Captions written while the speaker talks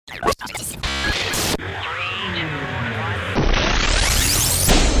Welcome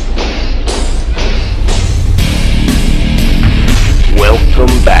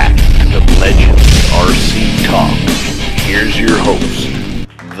back to Legends RC Talk. Here's your host,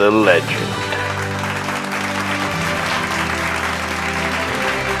 the Legend.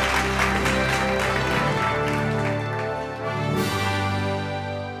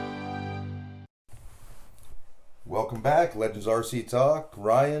 Welcome back, Legends RC Talk.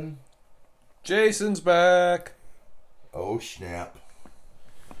 Ryan. Jason's back. Oh, snap.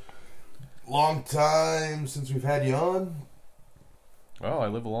 Long time since we've had you on. Well, I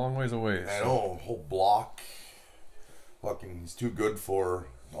live a long ways away. I know, whole block. Fucking, he's too good for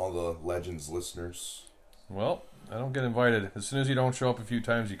all the Legends listeners. Well, I don't get invited. As soon as you don't show up a few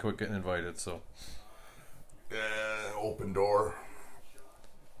times, you quit getting invited, so. Open door.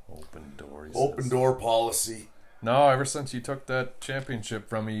 Open door. Open door policy. No, ever since you took that championship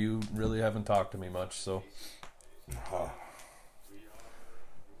from me, you really haven't talked to me much, so. I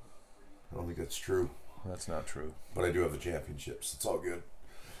don't think that's true. That's not true. But I do have the championships. It's all good.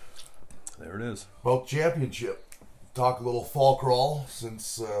 There it is. About championship. Talk a little fall crawl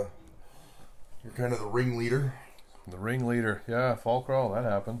since you're kind of the ringleader. The ringleader. Yeah, fall crawl, that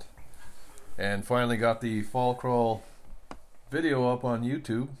happened. And finally got the fall crawl video up on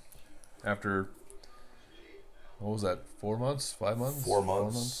YouTube after, what was that, 4 months? 5 months? 4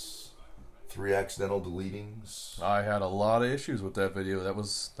 months. 3 accidental deletings. I had a lot of issues with that video.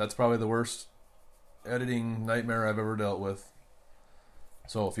 That's probably the worst editing nightmare I've ever dealt with.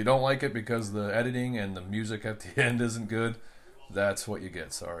 So if you don't like it because the editing and the music at the end isn't good, that's what you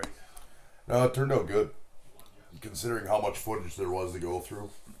get. Sorry. No, it turned out good, considering how much footage there was to go through.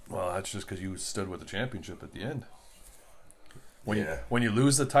 Well, that's just because you stood with the championship at the end. Yeah. When you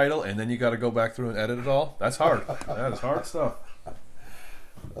lose the title and then you got to go back through and edit it all, that's hard. That is hard stuff.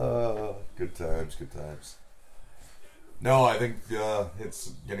 Good times, good times. No, I think it's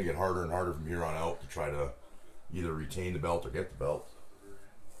going to get harder and harder from here on out to try to either retain the belt or get the belt.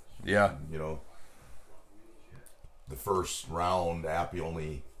 Yeah. You know, the first round, Appy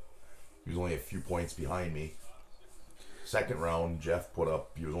he was only a few points behind me. Second round, Jeff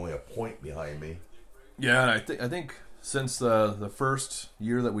he was only a point behind me. Yeah, and I think since the first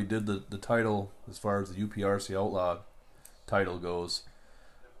year that we did the title, as far as the UPRC Outlaw title goes,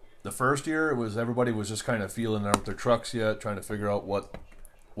 the first year everybody was just kind of feeling out their trucks yet, trying to figure out what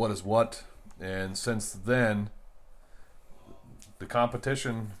is what. And since then, the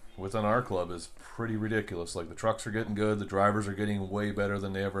competition within our club is pretty ridiculous. Like, the trucks are getting good, the drivers are getting way better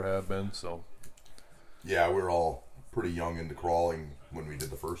than they ever have been. So yeah, we were all pretty young into crawling when we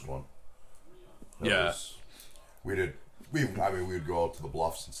did the first one. We would go out to the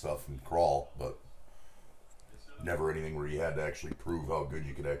bluffs and stuff and crawl, but never anything where you had to actually prove how good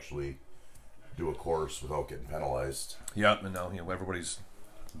you could actually do a course without getting penalized. Yep, and now everybody's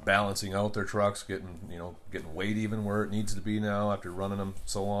balancing out their trucks, getting weight even where it needs to be now after running them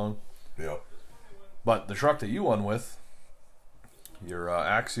so long. Yep. But the truck that you won with, your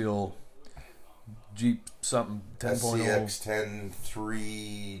Axial Jeep something 10.0 SCX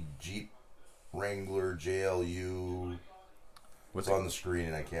 10.3 Jeep Wrangler JLU. It's on the screen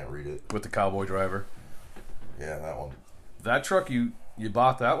and I can't read it. with the cowboy driver. Yeah, that one. That truck, you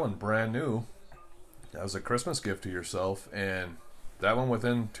bought that one brand new. That was a Christmas gift to yourself, and that one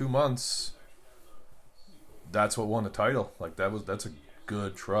within 2 months, that's what won the title. Like, that's a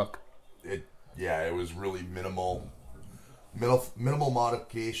good truck. It was really minimal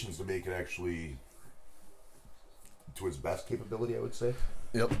modifications to make it actually to its best capability, I would say.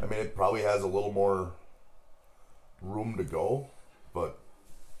 Yep. I mean, it probably has a little more room to go, but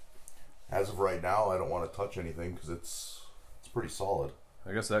as of right now, I don't want to touch anything because it's pretty solid.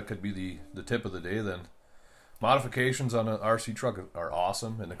 I guess that could be the tip of the day then. Modifications on an RC truck are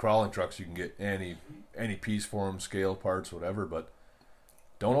awesome, and the crawling trucks you can get any piece for them, scale parts, whatever, but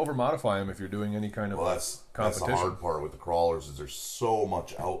don't over modify them if you're doing any kind of that's competition. That's the hard part with the crawlers is there's so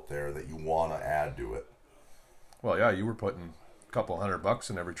much out there that you want to add to it. Well, yeah, you were putting a couple $100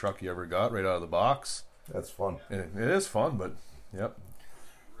 in every truck you ever got right out of the box. That's fun. It is fun, but yep,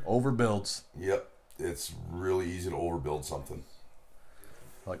 overbuilds. Yep, it's really easy to overbuild something.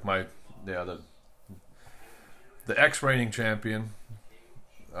 Like the X reigning champion.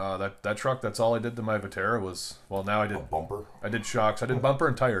 That truck. That's all I did to my Vitara was now I did a bumper. I did shocks. I did bumper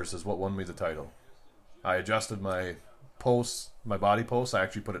and tires is what won me the title. I adjusted my posts, my body posts. I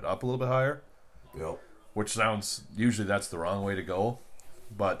actually put it up a little bit higher. Yep. Which sounds usually that's the wrong way to go,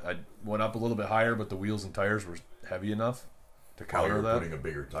 but I went up a little bit higher. But the wheels and tires were heavy enough to counter you're that. Putting a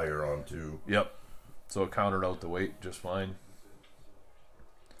bigger tire on too. Yep. So it countered out the weight just fine.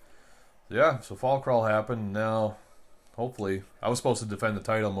 yeah, so fall crawl happened. And now, hopefully, I was supposed to defend the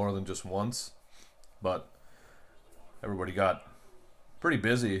title more than just once, but everybody got pretty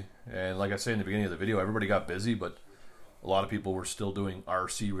busy. And like I said in the beginning of the video, everybody got busy, but a lot of people were still doing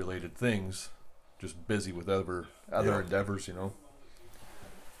RC related things, just busy with other endeavors, you know.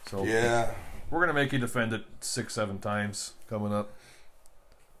 So Yeah. we're gonna make you defend it 6-7 times coming up.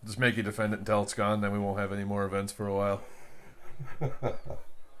 Just make you defend it until it's gone, then we won't have any more events for a while.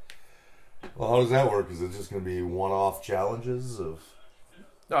 Well, how does that work? Is it just going to be one-off challenges of?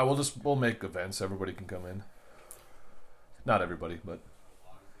 No, we'll make events. Everybody can come in. Not everybody, but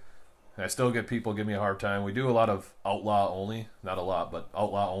I still get people give me a hard time. We do a lot of outlaw only, not a lot, but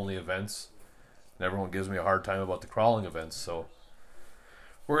outlaw only events. And everyone gives me a hard time about the crawling events. So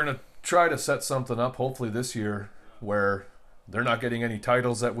we're gonna try to set something up, hopefully this year, where they're not getting any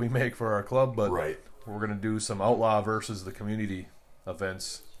titles that we make for our club, but Right. we're gonna do some outlaw versus the community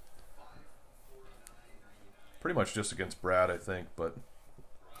events. Pretty much just against Brad, I think, but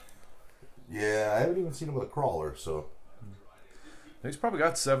Yeah, I haven't even seen him with a crawler, so he's probably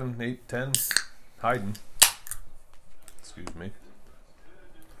got 7, 8, 10 hiding. Excuse me.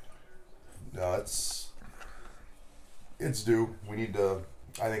 no, it's due. We need to.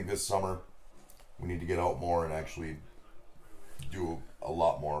 I think this summer we need to get out more and actually do a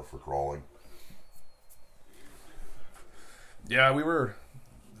lot more for crawling. Yeah,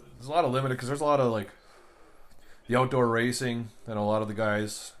 there's a lot of limited, because there's a lot of, like, the outdoor racing, and a lot of the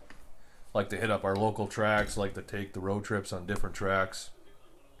guys like to hit up our local tracks, like to take the road trips on different tracks.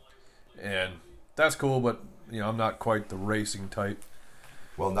 And that's cool, but, you know, I'm not quite the racing type.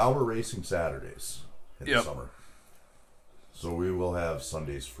 Well, now we're racing Saturdays in the Yep. summer, so we will have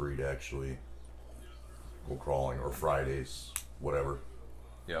Sundays free to actually go crawling, or Fridays, whatever.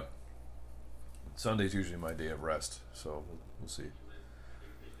 Yep. Sunday's usually my day of rest, so we'll see.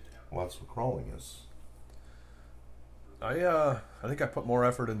 Well, that's what crawling is. I think I put more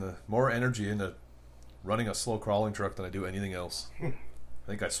energy into running a slow crawling truck than I do anything else. I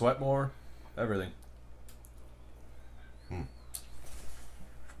think I sweat more, everything.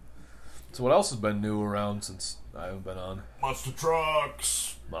 So what else has been new around since I haven't been on? Monster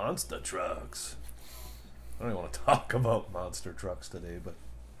trucks. Monster trucks. I don't even want to talk about monster trucks today, but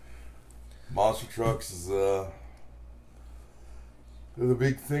Monster trucks is they're the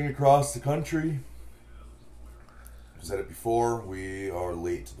big thing across the country. I've said it before, we are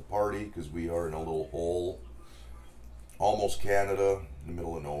late to the party because we are in a little hole, almost Canada, in the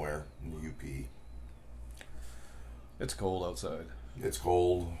middle of nowhere, in the UP. it's cold outside. It's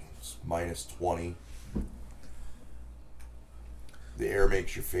cold, it's minus 20. The air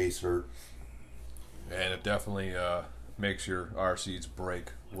makes your face hurt. And it definitely makes your RCs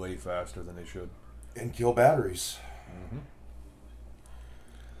break way faster than they should. And kill batteries.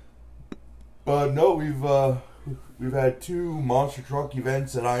 But no, we've had 2 monster truck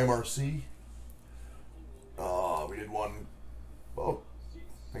events at IMRC. We did one, well,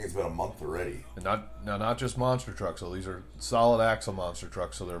 I think it's been a month already. And not just monster trucks, so these are solid axle monster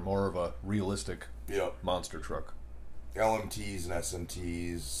trucks, so they're more of a realistic Yep. monster truck. LMTs and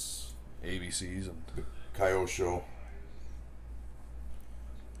SMTs, ABCs, and the Kyosho.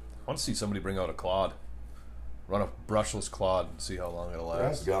 I want to see somebody bring out a Claude. Run a brushless Claude and see how long it'll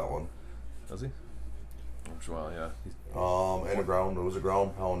Brad's last. got one. Does he? Well, yeah. And there was a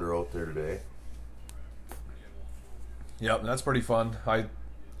ground pounder out there today. Yep, and that's pretty fun. I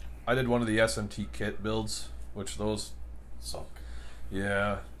did one of the SMT kit builds, which those, Suck.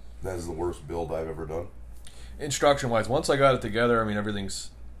 yeah. That is the worst build I've ever done. Instruction wise, once I got it together, I mean,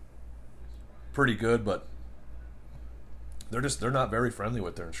 everything's pretty good, but they're not very friendly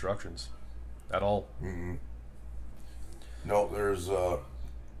with their instructions at all. No, there's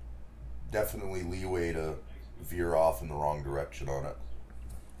definitely leeway to veer off in the wrong direction on it.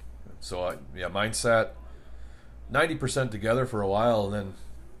 So mine sat 90% together for a while, and then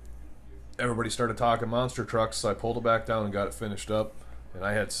everybody started talking monster trucks, so I pulled it back down and got it finished up. And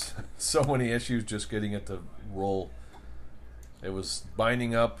I had so many issues just getting it to roll. It was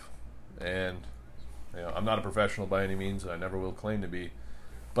binding up, and I'm not a professional by any means, and I never will claim to be.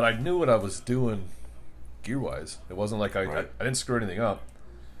 But I knew what I was doing gear-wise. It wasn't like I didn't screw anything up.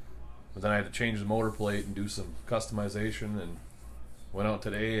 But then I had to change the motor plate and do some customization, and went out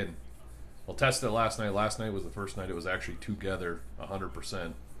today and tested it last night. Last night was the first night it was actually together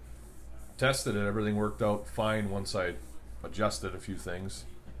 100%. Tested it, everything worked out fine once I adjusted a few things.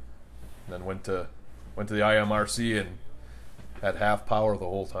 And then went to the IMRC and had half power the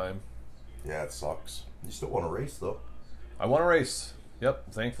whole time. Yeah, it sucks. You still want to race though. I won a race.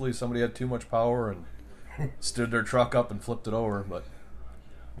 Yep. Thankfully somebody had too much power and stood their truck up and flipped it over, but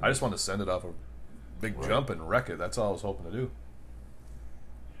I just wanted to send it off a big jump and wreck it. That's all I was hoping to do.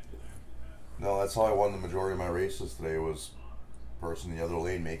 No, that's how I won the majority of my races today. Was person in the other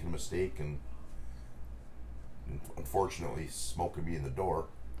lane making a mistake and unfortunately smoking me in the door.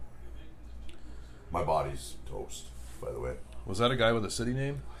 My body's toast, by the way. Was that a guy with a city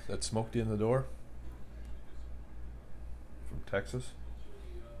name that smoked you in the door? From Texas?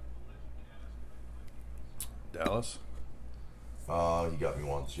 Dallas? He got me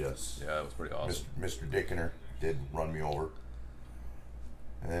once, yes. Yeah, that was pretty awesome. Mr. Dickener did run me over.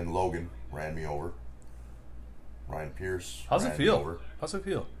 And then Logan ran me over. Ryan Pierce How's it ran me feel? over. How's it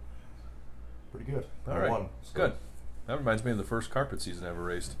feel? Pretty good. All I right. won. So. Good. That reminds me of the first carpet season I ever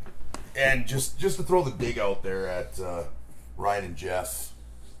raced. And just to throw the dig out there at Ryan and Jeff.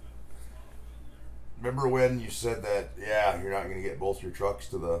 Remember when you said that, yeah, you're not going to get both your trucks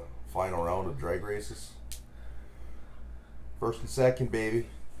to the final round of drag races? First and second, baby.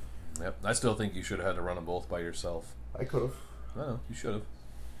 Yep. I still think you should have had to run them both by yourself. I could have. I don't know. You should have.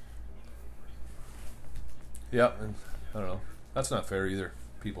 Yeah, and I don't know. That's not fair either.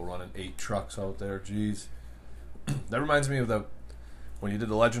 People running 8 trucks out there. Jeez. That reminds me of when you did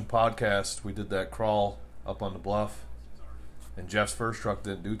the Legend podcast, we did that crawl up on the bluff, and Jeff's first truck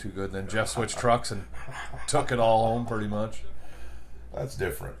didn't do too good, and then Jeff switched trucks and took it all home pretty much. That's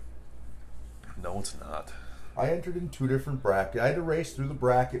different. No, it's not. I entered in 2 different brackets. I had to race through the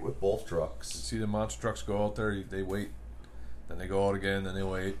bracket with both trucks. See the monster trucks go out there, they wait, then they go out again, then they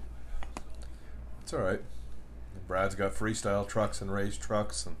wait. It's all right. And Brad's got freestyle trucks and race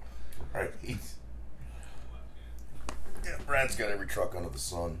trucks, and Right. Yeah, Brad's got every truck under the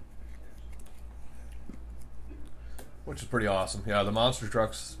sun. which is pretty awesome. Yeah, the monster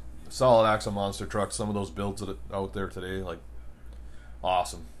trucks, solid axle monster trucks. Some of those builds that out there today, like,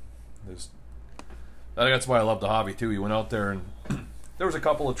 awesome. I think that's why I love the hobby too. You went out there and there was a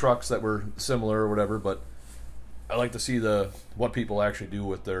couple of trucks that were similar or whatever, but I like to see what people actually do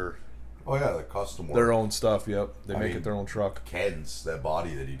with their Oh yeah, the custom work. own stuff. Yep, they I make mean, it their own truck. Ken's, that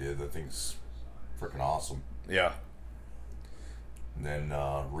body that he did, that thing's freaking awesome. Yeah, And then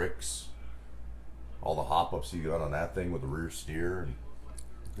Rick's, all the hop ups he got on that thing with the rear steer. And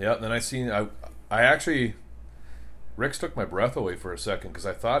yeah. And then I actually, Rick's took my breath away for a second because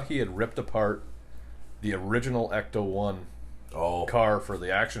I thought he had ripped apart the original Ecto 1 oh, car for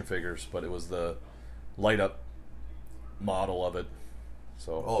the action figures, but it was the light up model of it.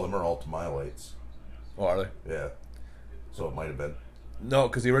 So, oh, them are Ultima lights. oh, are they? Yeah. So it might have been. No,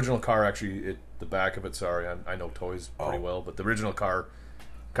 because the original car actually, the back of it. Sorry, I know toys pretty Oh. well, but the original car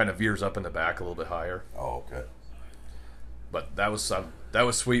kind of veers up in the back a little bit higher. Oh, okay. But that was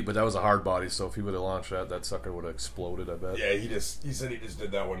sweet, but that was a hard body. So if he would have launched that sucker would have exploded. I bet. Yeah, he said he just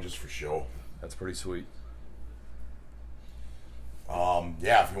did that one just for show. That's pretty sweet.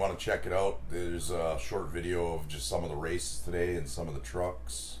 Yeah, if you want to check it out, there's a short video of just some of the races today and some of the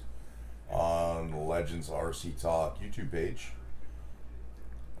trucks on the Legends RC Talk YouTube page.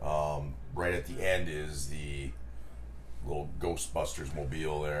 Right at the end is the little Ghostbusters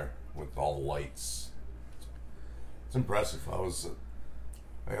mobile there with all the lights. It's impressive. I think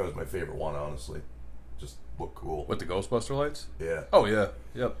that was my favorite one, honestly. Just looked cool. With the Ghostbuster lights? Yeah. Oh yeah,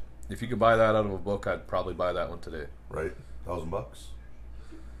 yep. If you could buy that out of a book, I'd probably buy that one today. Right. $1,000.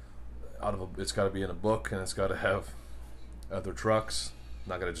 It's got to be in a book, and it's got to have other trucks. I'm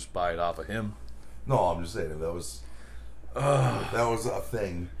not gonna just buy it off of him. No, I'm just saying that was a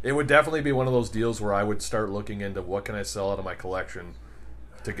thing. It would definitely be one of those deals where I would start looking into what can I sell out of my collection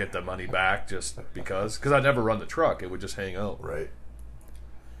to get the money back, just because I'd never run the truck. It would just hang out. Right.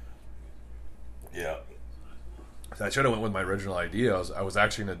 Yeah. I should have went with my original idea. I was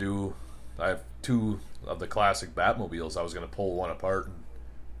actually going to do. I have 2 of the classic Batmobiles. I was going to pull one apart and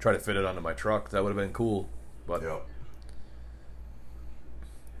try to fit it onto my truck. That would have been cool. But Yeah.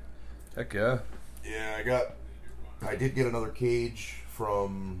 heck yeah. Yeah, I did get another cage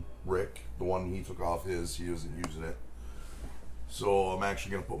from Rick. The one he took off he wasn't using it. So I'm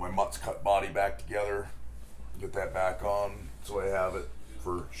actually going to put my Mutts cut body back together, get that back on, so I have it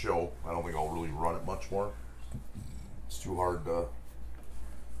for show. I don't think I'll really run it much more. It's too hard to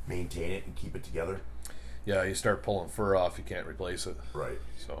maintain it and keep it together. Yeah, you start pulling fur off, you can't replace it. Right.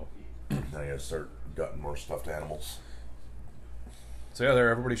 So Then I got to start gutting more stuffed animals. yeah,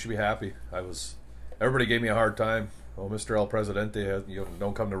 everybody should be happy. Everybody gave me a hard time. Oh, Mr. El Presidente, you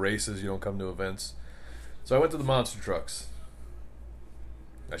don't come to races, you don't come to events. So I went to the monster trucks.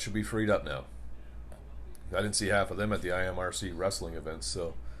 I should be freed up now. I didn't see half of them at the IMRC wrestling events,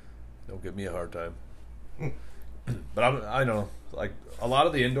 so don't give me a hard time. But I know, like a lot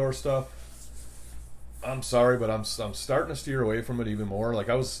of the indoor stuff, I'm sorry, but I'm starting to steer away from it even more. Like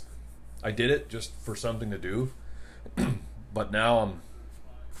I did it just for something to do, but now I'm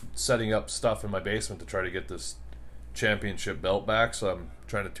setting up stuff in my basement to try to get this championship belt back. So I'm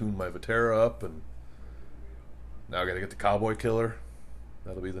trying to tune my Vatera up, and now I got to get the Cowboy Killer.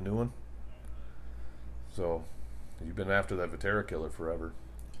 That'll be the new one. So you've been after that Vatera Killer forever,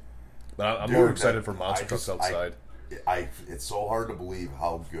 but I'm Dude, more excited for monster trucks outside. It's so hard to believe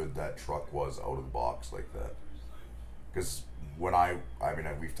how good that truck was out of the box like that. Because when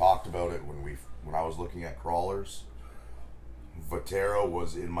we've talked about it when I was looking at crawlers, Vatera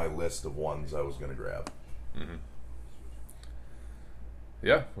was in my list of ones I was going to grab. Mm-hmm.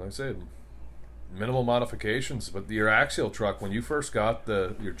 Yeah, like I said, minimal modifications. But your axial truck, when you first got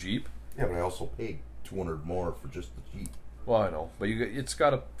your Jeep. Yeah, but I also paid $200 more for just the Jeep. Well, I know, but it's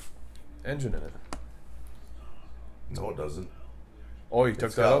got a engine in it. No, it doesn't. Oh, you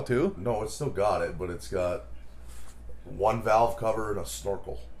took that out too? No, it's still got it, but it's got one valve cover and a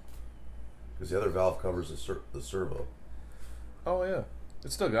snorkel. Because the other valve covers the servo. Oh yeah,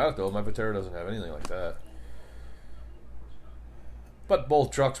 it's still got it though. My Vatera doesn't have anything like that. But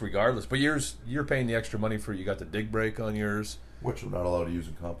both trucks, regardless. But you're paying the extra money for. You got the dig brake on yours, which we're not allowed to use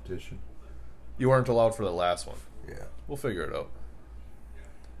in competition. You weren't allowed for the last one. Yeah, we'll figure it out.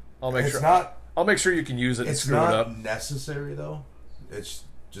 I'll make it's sure. Not. I'll make sure you can use it and screw it up. It's not necessary though. It's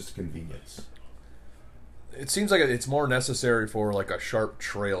just convenience. It seems like it's more necessary for like a sharp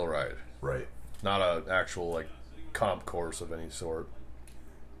trail ride, right? Not an actual like comp course of any sort.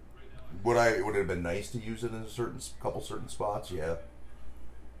 Would it have been nice to use it in couple certain spots? Yeah.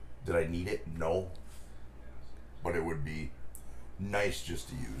 Did I need it? No. But it would be nice just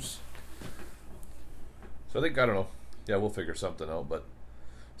to use. So I think, I don't know. Yeah, we'll figure something out. But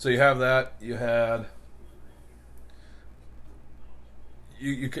so you have that. You had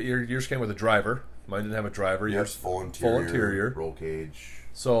yours came with a driver. Mine didn't have a driver. Yes, Yours full interior, roll cage.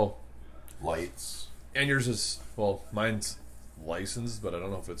 So lights. And yours is, well, mine's licensed, but I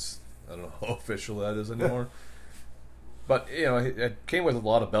don't know how official that is anymore. But it came with a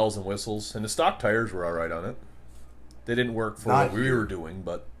lot of bells and whistles, and the stock tires were all right on it. They didn't work for what we were doing,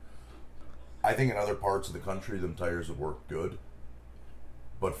 but I think in other parts of the country, them tires would work good.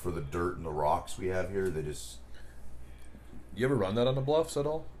 But for the dirt and the rocks we have here, they just. You ever run that on the bluffs at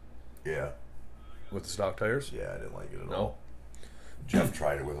all? Yeah. With the stock tires? Yeah, I didn't like it at all. Jeff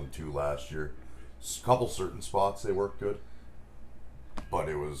tried it with them too last year. A couple certain spots they worked good, but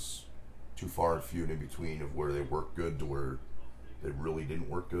it was too far and few in between of where they worked good to where they really didn't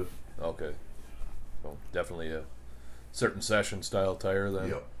work good. Okay. Well, definitely a certain session style tire then.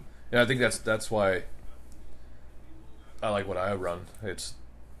 Yep. Yeah, I think that's why I like what I run. It's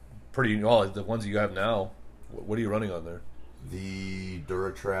pretty. Well, the ones you have now. What are you running on there? The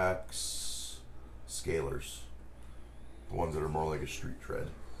Duratrax Scalers, the ones that are more like a street tread.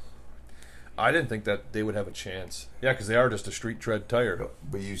 I didn't think that they would have a chance. Yeah, because they are just a street tread tire.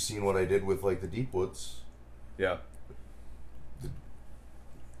 But you've seen what I did with like the Deepwoods. Yeah.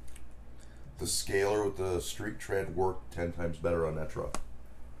 The Scaler with the street tread worked 10 times better on that truck.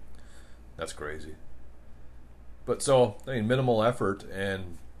 That's crazy. But so, I mean, minimal effort,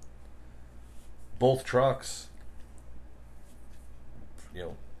 and both trucks, I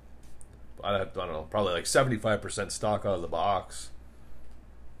don't know, probably like 75% stock out of the box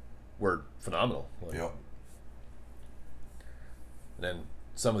were phenomenal. Yep. And then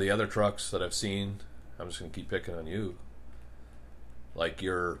some of the other trucks that I've seen, I'm just going to keep picking on you, like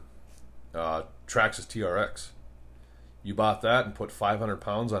your Traxxas TRX. You bought that and put 500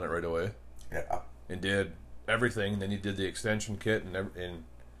 pounds on it right away. Yeah. And did everything. Then you did the extension kit, and it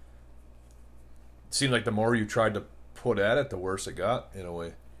seemed like the more you tried to put at it, the worse it got in a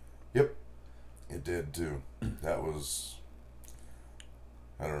way. Yep. It did too. That was,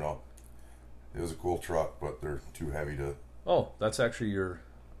 I don't know. It was a cool truck, but they're too heavy to. Oh, that's actually your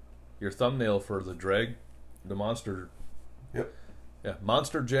thumbnail for the Monster. Yep. Yeah,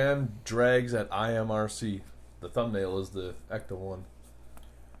 Monster Jam drags at IMRC. The thumbnail is the Ecto one.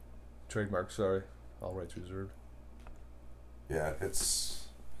 Trademark, sorry. All rights reserved. Yeah, it's.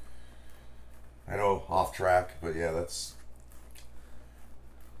 I know, off track, but yeah, that's.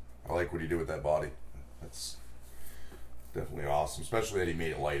 I like what he did with that body. That's definitely awesome, especially that he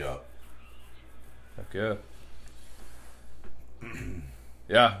made it light up. Heck yeah.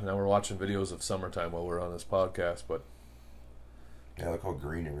 Yeah, now we're watching videos of summertime while we're on this podcast, but yeah, look how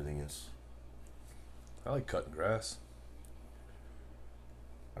green everything is. I like cutting grass.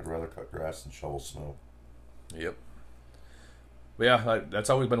 I'd rather cut grass than shovel snow. Yep. But yeah, that's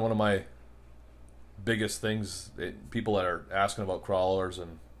always been one of my biggest things. People that are asking about crawlers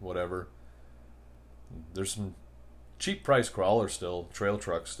and whatever, There's some cheap price crawlers still, trail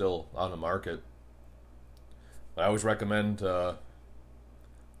trucks still on the market. I always recommend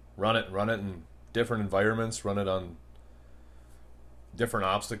run it in different environments, run it on different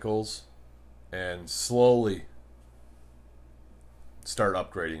obstacles, and slowly start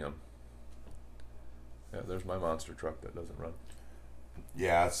upgrading them. Yeah, there's my monster truck that doesn't run.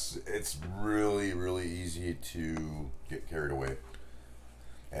 Yeah, it's really, really easy to get carried away.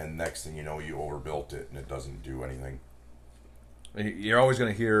 And next thing you know, you overbuilt it and it doesn't do anything. You're always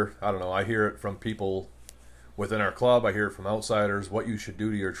going to hear, I don't know, I hear it from people within our club, I hear it from outsiders, what you should do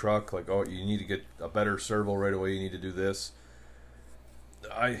to your truck. Like, oh, you need to get a better servo right away, you need to do this.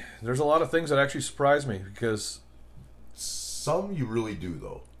 There's a lot of things that actually surprise me because... Some you really do,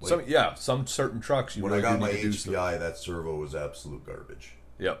 though. Like, some certain trucks you when really I got do my need to do HPI, that servo was absolute garbage.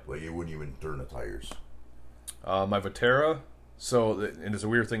 Yep. Like, it wouldn't even turn the tires. My Viterra, and it's a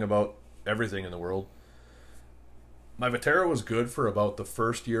weird thing about everything in the world. My Viterra was good for about the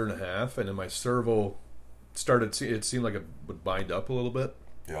first year and a half, and then my servo it seemed like it would bind up a little bit.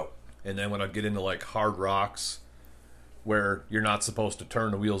 Yep. And then when I get into like hard rocks where you're not supposed to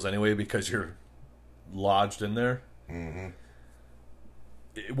turn the wheels anyway because you're lodged in there,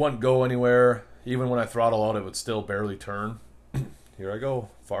 it wouldn't go anywhere. Even when I throttle out, it would still barely turn. Here I go,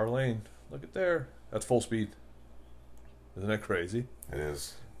 far lane. Look at there. That's full speed. Isn't that crazy? It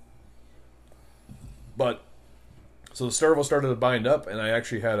is. But, so the servo started to bind up, and I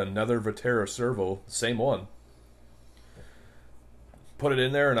actually had another Viterra servo, same one. Put it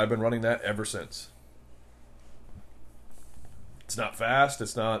in there, and I've been running that ever since. It's not fast,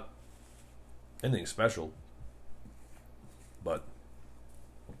 it's not anything special. But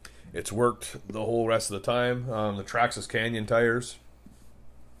it's worked the whole rest of the time. The Traxxas Canyon tires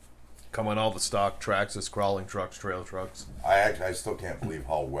come on all the stock Traxxas crawling trucks, trail trucks. I still can't believe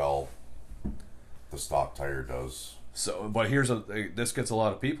how well the stock tire does. So, but this gets a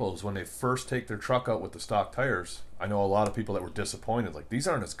lot of people is when they first take their truck out with the stock tires. I know a lot of people that were disappointed. Like, these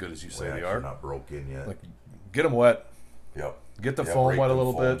aren't as good as you say they are. They're not broken yet. Like, get them wet. Yep. Get the foam wet a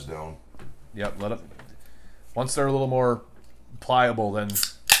little bit. Down. Yep. Let it. Once they're a little more pliable, then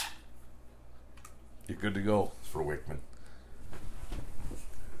you're good to go. It's for Wickman.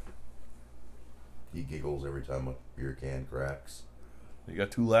 He giggles every time a beer can cracks. You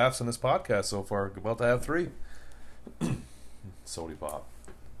got 2 laughs in this podcast so far. About to have 3. Sody pop.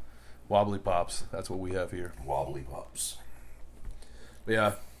 Wobbly pops. That's what we have here. Wobbly pops. But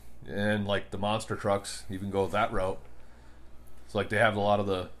yeah. And like the monster trucks, you can go that route. It's like they have a lot of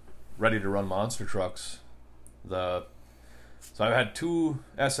the ready to run monster trucks. So I've had 2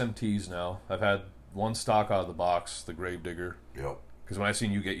 SMTs now. I've had one stock out of the box, the Gravedigger. Yep. Because when I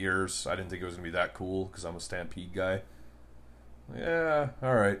seen you get yours, I didn't think it was going to be that cool because I'm a Stampede guy. Yeah,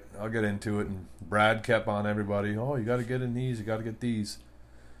 all right, I'll get into it. And Brad kept on everybody. Oh, you got to get in these. You got to get these.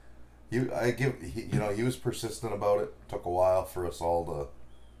 He was persistent about it. Took a while for us all to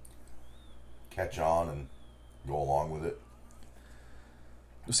catch on and go along with it.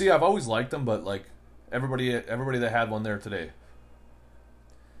 See, I've always liked them, but like everybody that had one there today,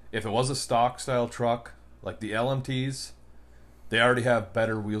 if it was a stock style truck like the LMTs, they already have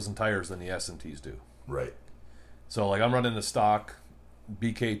better wheels and tires than the SMTs do. Right. So like I'm running the stock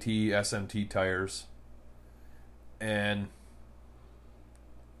BKT SMT tires, and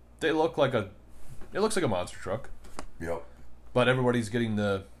it looks like a monster truck. Yep. But everybody's getting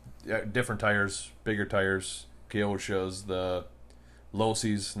the different tires, bigger tires. Kyosha's, the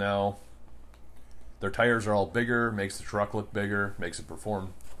Losi's now. Their tires are all bigger, makes the truck look bigger, makes it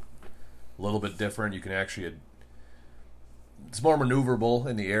perform a little bit different. You can actually, it's more maneuverable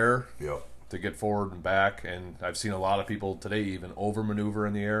in the air. Yep. To get forward and back, and I've seen a lot of people today even over maneuver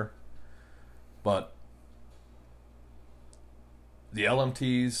in the air. But the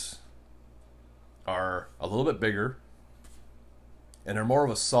LMTs are a little bit bigger, and they're more of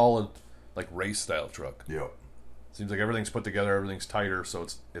a solid, like race style truck. Yep. Seems like everything's put together, everything's tighter, so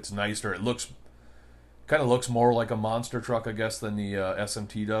it's nicer. It kind of looks more like a monster truck, I guess, than the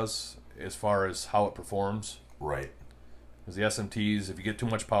SMT does as far as how it performs. Right. Because the SMTs, if you get too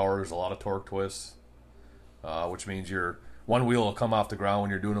much power, there's a lot of torque twists, which means your one wheel will come off the ground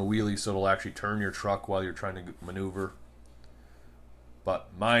when you're doing a wheelie, so it'll actually turn your truck while you're trying to maneuver. But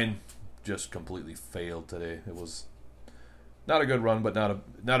mine just completely failed today. It was not a good run, but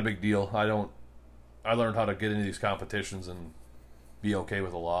not a big deal. I learned how to get into these competitions and be okay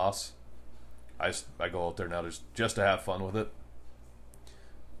with a loss. I go out there now just to have fun with it.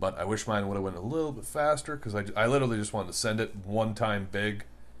 But I wish mine would have went a little bit faster because I literally just wanted to send it one time big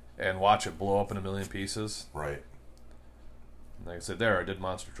and watch it blow up in a million pieces. Right. And like I said, I did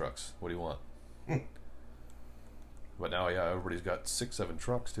monster trucks. What do you want? But now, yeah, everybody's got 6, 7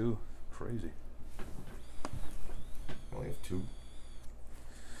 trucks too. Crazy. I only have 2.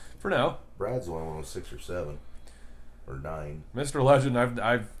 For now, Brad's the only one with 6 or 7 or 9. Mr. Legend,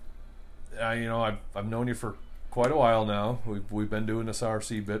 I've known you for quite a while now. We've been doing this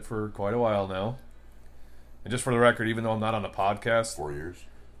RC bit for quite a while now. And just for the record, even though I'm not on the podcast, 4 years.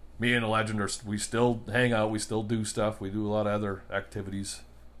 me and the Legend we still hang out. We still do stuff. We do a lot of other activities.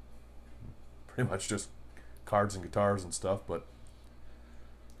 Pretty much just cards and guitars and stuff. But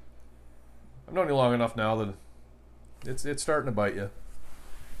I've known you long enough now that it's starting to bite you.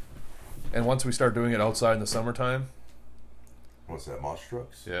 And once we start doing it outside in the summertime, What's that, monster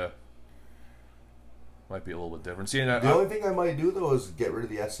trucks? yeah, might be a little bit different. See, The only thing I might do, though, is get rid of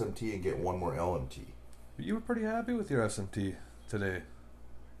the SMT and get one more LMT. you were pretty happy with your SMT today.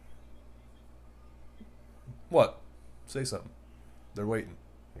 What? Say something. They're waiting.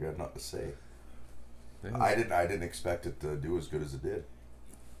 I got nothing to say. Yeah. I didn't expect it to do as good as it did.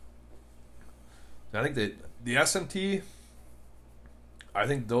 I think that the SMT, I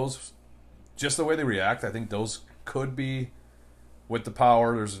think those, just the way they react, I think those could be, with the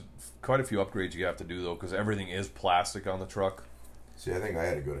power, there's quite a few upgrades you have to do, though, because everything is plastic on the truck. See, I think I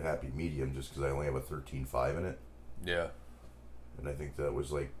had a good happy medium just because I only have a 13.5 in it. Yeah. And I think that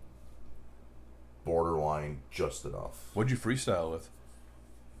was like borderline just enough. What'd you freestyle with?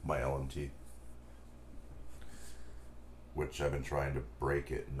 My LMT. Which I've been trying to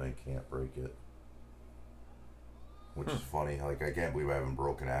break it and I can't break it. Which is funny. Like, I can't believe I haven't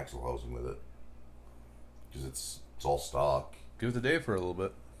broken axle housing with it. Because it's all stock. Give it to Dave for a little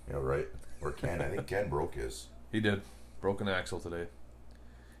bit. Yeah, right? Or Ken. I think Ken broke his. He did. Broken axle today.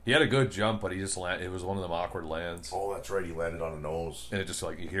 He had a good jump, but he just landed. It was one of them awkward lands. Oh, that's right. He landed on the nose. And it just,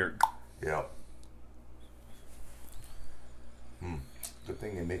 like, you hear it. Yeah. Good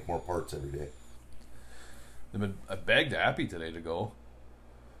thing they make more parts every day. I begged Appy today to go.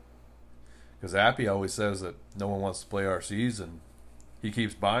 Because Appy always says that no one wants to play RCs, and he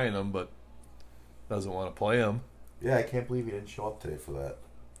keeps buying them, but doesn't want to play them. Yeah, I can't believe he didn't show up today for that.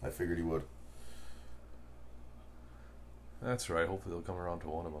 I figured he would. That's right. Hopefully they'll come around to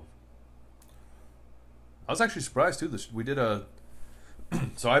one of them. I was actually surprised, too. We did a...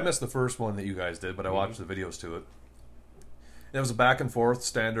 So I missed the first one that you guys did, but I watched the videos to it. And it was a back-and-forth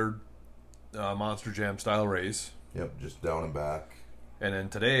standard Monster Jam style race. Yep, just down and back. And then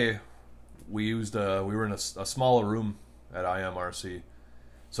today, we were in a smaller room at IMRC.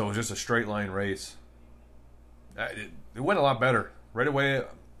 So it was just a straight line race. It went a lot better. Right away,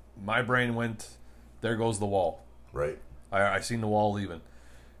 my brain went, there goes the wall. Right. I seen the wall leaving.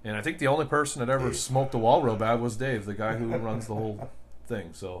 And I think the only person that ever smoked the wall real bad was Dave, the guy who runs the whole thing.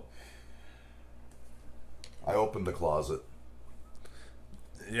 So I opened the closet.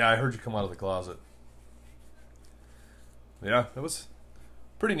 yeah, I heard you come out of the closet. Yeah, it was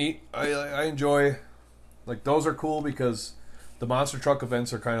pretty neat. I enjoy, like, those are cool because the monster truck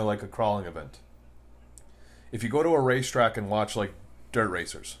events are kind of like a crawling event. If you go to a racetrack and watch, like, dirt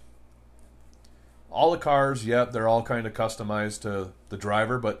racers, all the cars, yep, they're all kind of customized to the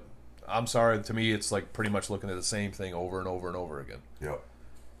driver, but I'm sorry, to me, it's like pretty much looking at the same thing over and over and over again. Yep.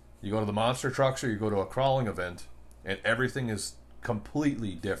 You go to the monster trucks or you go to a crawling event, and everything is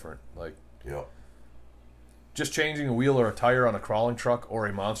completely different. Like, Yep. just changing a wheel or a tire on a crawling truck or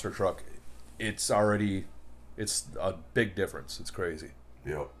a monster truck, it's a big difference. It's crazy.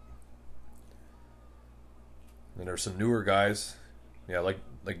 Yep. And there's some newer guys, yeah, like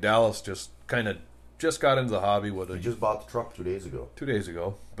Dallas just got into the hobby He just bought the truck 2 days ago. 2 days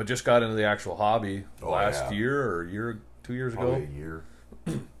ago, but just got into the actual hobby last yeah. year or 2 years ago. Probably a year.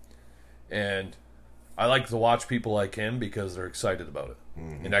 And I like to watch people like him because they're excited about it.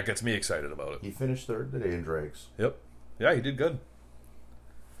 Mm-hmm. And that gets me excited about it. He finished third today in drags. Yep. Yeah, he did good.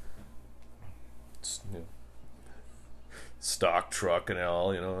 Stock truck and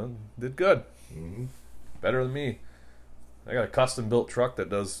all, did good. Mm-hmm. Better than me. I got a custom built truck that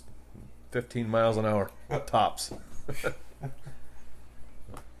does 15 miles an hour tops. Yeah,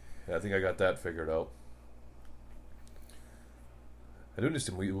 I think I got that figured out. I do need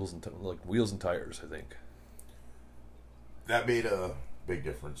some wheels and tires, I think. That made a big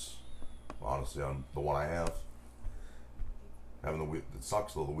difference, honestly, on the one I have. Having the wheel, it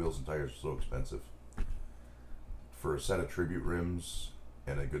sucks though. The wheels and tires are so expensive. For a set of tribute rims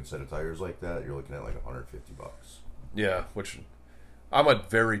and a good set of tires like that, you're looking at like $150. Yeah, which I'm a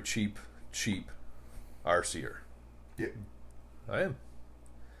very cheap RCer. Yeah, I am.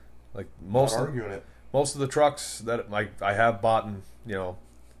 Like not arguing it. most of the trucks that I have bought in,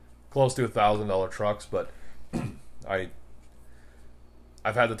 close to $1,000 trucks, but I've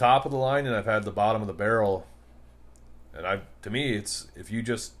had the top of the line and I've had the bottom of the barrel And to me, it's if you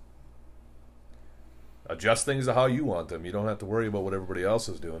just adjust things to how you want them, you don't have to worry about what everybody else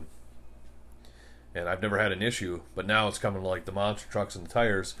is doing. And I've never had an issue, but now it's coming to like the monster trucks and the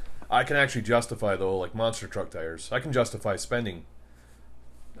tires. I can actually justify, though, like monster truck tires, I can justify spending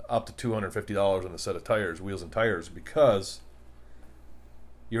up to $250 on a set of tires, wheels and tires, because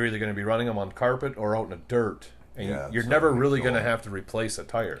you're either going to be running them on carpet or out in the dirt, and you're never really going to have to replace a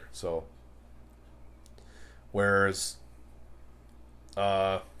tire. So, whereas,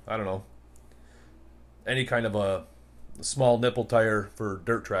 I don't know, any kind of a small nipple tire for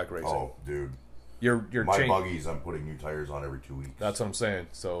dirt track racing. Oh, dude. My buggies, I'm putting new tires on every 2 weeks. That's what I'm saying.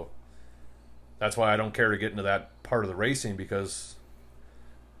 So that's why I don't care to get into that part of the racing, because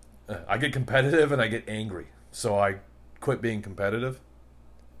I get competitive and I get angry. So I quit being competitive,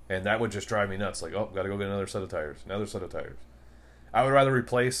 and that would just drive me nuts. Like, oh, got to go get another set of tires. I would rather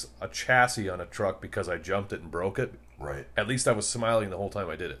replace a chassis on a truck because I jumped it and broke it. Right. At least I was smiling the whole time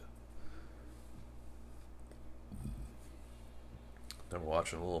I did it. I'm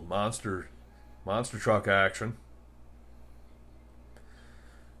watching a little monster truck action.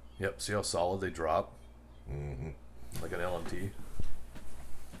 Yep, see how solid they drop? Mm-hmm. Like an LMT.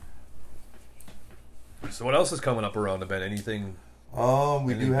 So what else is coming up around the bend? Anything?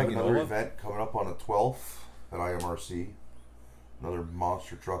 We do have another event coming up on the 12th at IMRC. Another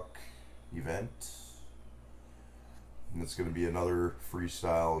monster truck event. And it's going to be another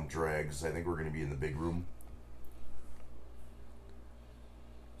freestyle and drags. I think we're going to be in the big room.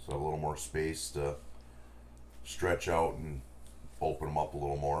 So a little more space to stretch out and open them up a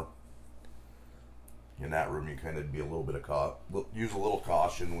little more. In that room, you kind of be a little bit of use a little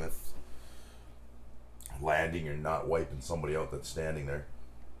caution with landing and not wiping somebody out that's standing there.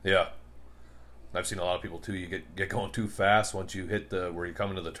 Yeah, I've seen a lot of people too. You get going too fast once you hit where you come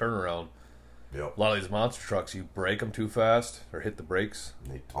into the turnaround. Yep. A lot of these monster trucks, you brake them too fast or hit the brakes,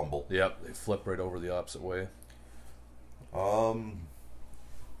 and they tumble. Yep, they flip right over the opposite way.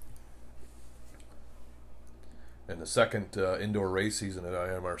 And the second indoor race season at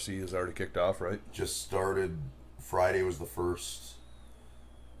IMRC has already kicked off, right? Just started. Friday was the first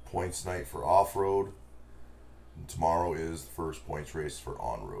points night for off-road. And tomorrow is the first points race for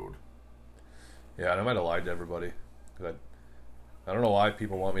on-road. Yeah, and I might have lied to everybody. I don't know why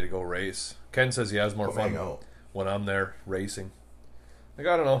people want me to go race. Ken says he has more fun when I'm there racing. Like,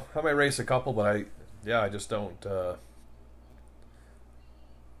 I don't know. I might race a couple, but I just don't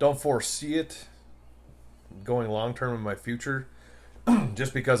foresee it going long term in my future,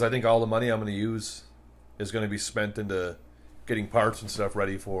 just because I think all the money I'm going to use is going to be spent into getting parts and stuff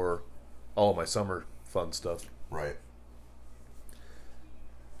ready for all of my summer fun stuff. Right.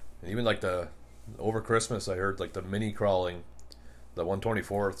 And even like over Christmas, I heard like the mini crawling, the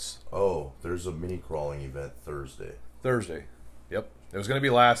 124ths. Oh, there's a mini crawling event Thursday. Yep. It was going to be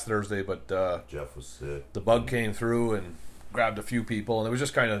last Thursday, but Jeff was sick. The bug came through and grabbed a few people, and it was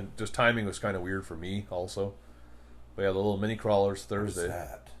just timing was kind of weird for me also. But yeah, the little mini crawlers Thursday. What is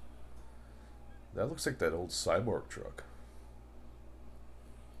that? That looks like that old Cyborg truck.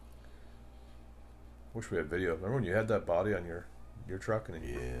 Wish we had video. Remember when you had that body on your truck and then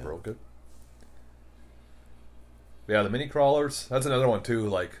you broke it? But yeah, the mini crawlers, that's another one too.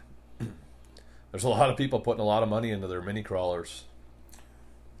 Like, there's a lot of people putting a lot of money into their mini crawlers.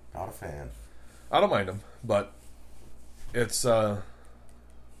 Not a fan. I don't mind them, but it's the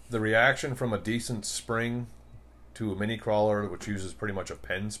reaction from a decent spring to a mini crawler, which uses pretty much a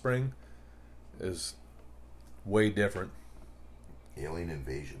Penn spring, is way different. Alien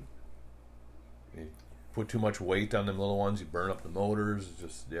invasion. You put too much weight on them little ones, you burn up the motors. It's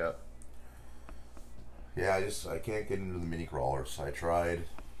just Yeah, I can't get into the mini crawlers. I tried,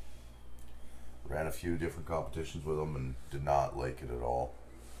 ran a few different competitions with them, and did not like it at all.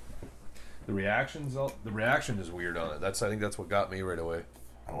 The reaction is weird on it. I think that's what got me right away.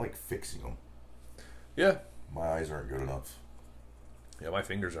 I don't like fixing them. Yeah. My eyes aren't good enough. Yeah, my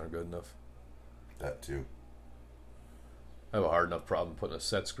fingers aren't good enough. That too. I have a hard enough problem putting a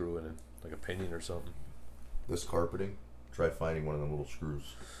set screw in it, like a pinion or something. This carpeting, try finding one of them little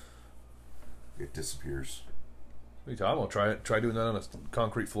screws. It disappears. What are you talking about? Try doing that on a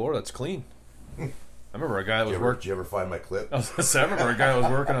concrete floor that's clean. I remember a guy that was working. Did you ever find my clip? I remember a guy that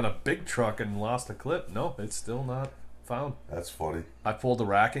was working on a big truck and lost a clip. No, it's still not found. That's funny. I pulled the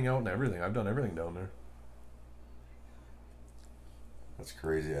racking out and everything. I've done everything down there. That's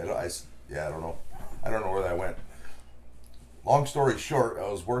crazy. I don't know. I don't know where that went. Long story short,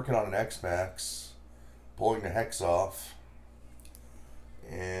 I was working on an X-Max, pulling the hex off,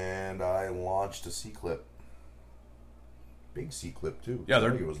 and I launched a C-clip. Big C-clip too. Yeah,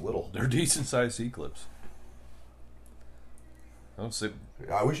 it was little. They're decent sized C-clips. I don't say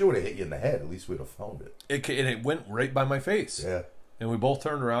I wish it would have hit you in the head. At least we'd have found it. and it went right by my face. Yeah. And we both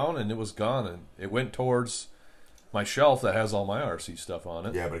turned around, and it was gone, and it went towards my shelf that has all my RC stuff on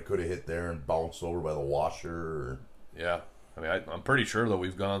it. Yeah, but it could have hit there and bounced over by the washer. Or... Yeah. I mean, I'm pretty sure, though,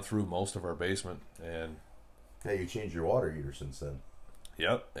 we've gone through most of our basement, and... Yeah, you changed your water heater since then.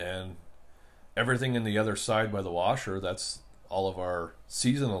 Yep, and everything in the other side by the washer, that's all of our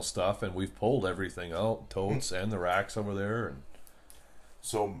seasonal stuff, and we've pulled everything out, totes and the racks over there. And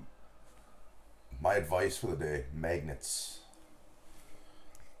so, my advice for the day, magnets.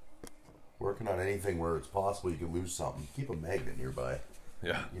 Working on anything where it's possible you could lose something, keep a magnet nearby.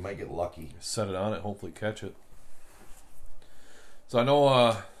 yeah, You might get lucky. set it on it, hopefully catch it. So I know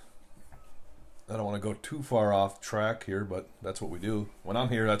I don't want to go too far off track here, but that's what we do. When I'm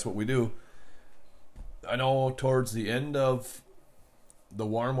here, that's what we do. I know towards the end of the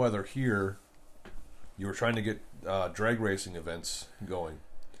warm weather here, you were trying to get drag racing events going.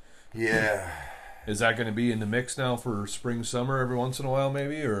 Yeah. Is that going to be in the mix now for spring, summer every once in a while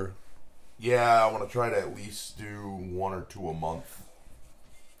maybe, or? Yeah, I want to try to at least do 1 or 2 a month.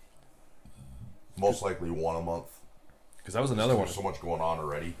 Most likely 1 a month. Because that was another one. There's so much going on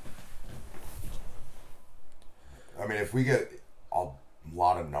already. I mean, if we get a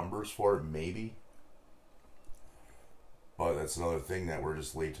lot of numbers for it, maybe. But that's another thing that we're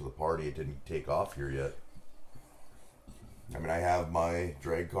just late to the party. It didn't take off here yet. I mean, I have my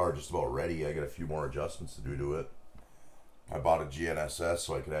drag car just about ready. I got a few more adjustments to do to it. I bought a GNSS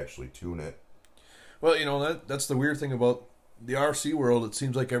so I could actually tune it. Well, you know, that's the weird thing about the RC world. It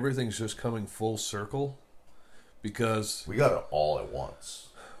seems like everything's just coming full circle. Because... We got it all at once.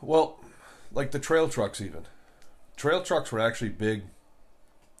 Well, like the trail trucks even. Trail trucks were actually big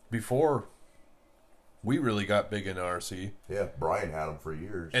before we really got big into RC. Yeah, Brian had them for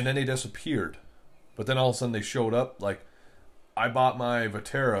years. And then they disappeared. But then all of a sudden they showed up. Like, I bought my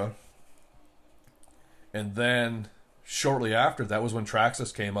Viterra, and then shortly after, that was when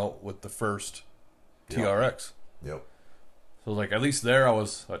Traxxas came out with the first TRX. Yep. So, like, at least there I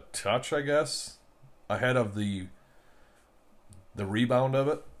was a touch, I guess, ahead of the rebound of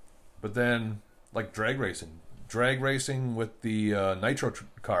it. But then, like, drag racing with the nitro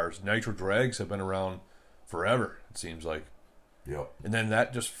cars, nitro drags have been around forever, it seems like. Yep. And then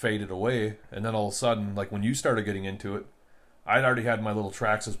that just faded away. And then all of a sudden, like when you started getting into it, I'd already had my little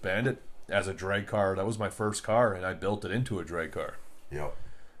Traxxas Bandit as a drag car. That was my first car, and I built it into a drag car. Yep.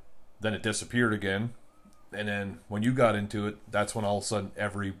 Then it disappeared again. And then when you got into it, that's when all of a sudden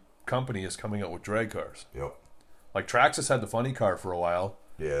every company is coming out with drag cars. Yep. Like Traxxas had the funny car for a while.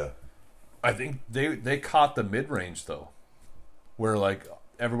 Yeah. I think they caught the mid-range, though, where like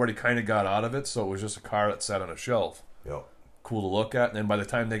everybody kind of got out of it, so it was just a car that sat on a shelf. Yep. Cool to look at. And then by the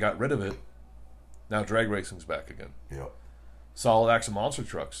time they got rid of it, now drag racing's back again. Yep. Solid axle monster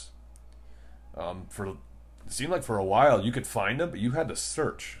trucks. It seemed like for a while you could find them, but you had to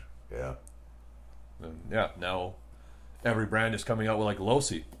search. Yeah. And yeah, now every brand is coming out with like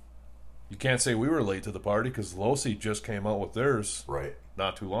Losi. You can't say we were late to the party because Losi just came out with theirs Right.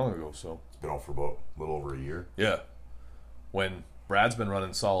 not too long ago. So It's been out for about a little over a year. yeah, when Brad's been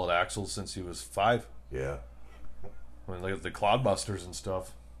running solid axles since he was 5. Yeah. I mean, look at the Cloudbusters and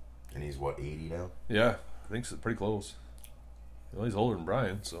stuff. And he's what, 80 now? Yeah, I think so, pretty close. Well, he's older than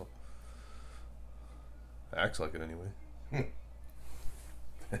Brian, so acts like it anyway.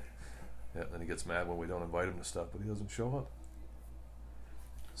 Yeah, then he gets mad when we don't invite him to stuff, but he doesn't show up.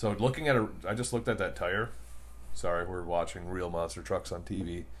 So looking at I just looked at that tire. Sorry, we're watching real monster trucks on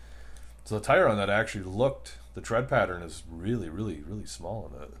TV. So the tire on that actually the tread pattern is really, really, really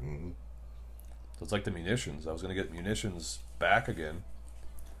small on that. Mm-hmm. So it's like the munitions. I was going to get munitions back again,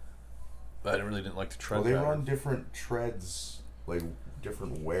 but I really didn't like the tread Well, they pattern. run different treads, like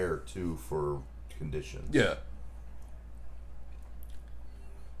different wear too for conditions. Yeah.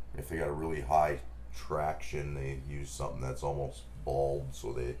 If they got a really high traction, they use something that's almost bald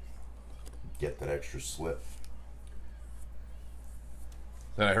so they get that extra slip.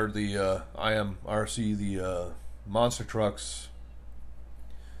 Then I heard the IMRC, the monster trucks.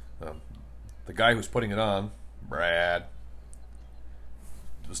 The guy who's putting it on, Brad,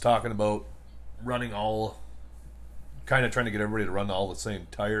 was talking about running kind of trying to get everybody to run all the same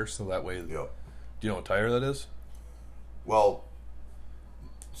tires, so that way. Yep. Do you know what tire that is? Well,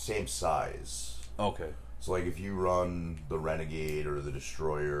 same size. Okay. So like if you run the Renegade or the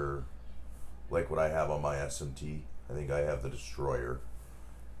Destroyer, like what I have on my SMT, I think I have the Destroyer.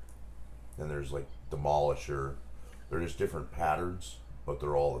 Then there's like Demolisher. They're just different patterns, but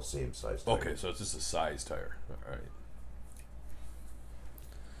they're all the same size tire. Okay, so it's just a size tire. All right.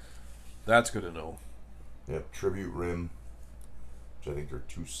 That's good to know. Yep, Tribute rim. which I think they're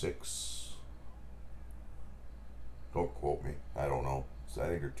 2.6. Don't quote me. I don't know. So I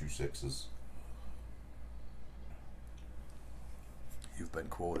think they're 2.6s. You've been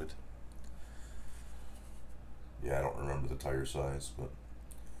quoted. Yeah, I don't remember the tire size, but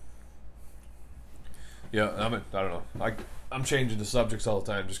Yeah, I don't know. I'm changing the subjects all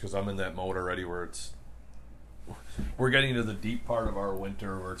the time just because I'm in that mode already where we're getting into the deep part of our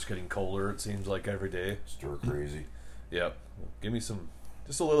winter where it's getting colder. It seems like every day. stir crazy. Yep. Give me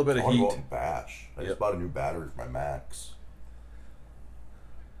just a little bit of I want to heat. go out and bash. I Yep. just bought a new battery for my Max.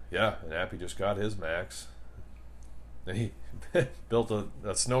 Yeah, and Appy just got his Max. And he built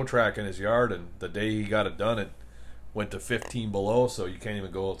a snow track in his yard, and the day he got it done, it went to 15 below, so you can't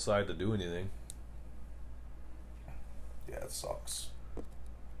even go outside to do anything. Yeah, it sucks.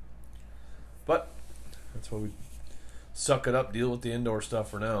 But that's why we suck it up, deal with the indoor stuff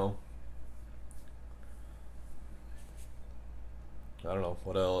for now. I don't know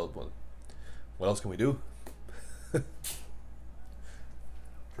what else. What else can we do?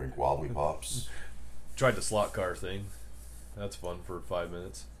 Drink wobbly pops. Tried the slot car thing. That's fun for 5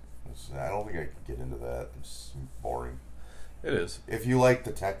 minutes. I don't think I can get into that. It's boring. It is. If you like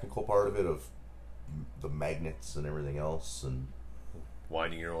the technical part of it, of the magnets and everything else, and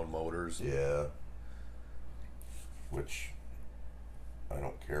Winding your own motors. yeah, which I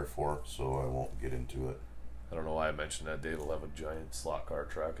don't care for, so I won't get into it. I don't know why I mentioned that. Dave will have a giant slot car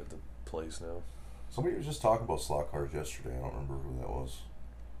track at the place now. Somebody was just talking about slot cars yesterday. I don't remember who that was.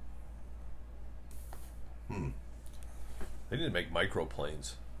 They need to make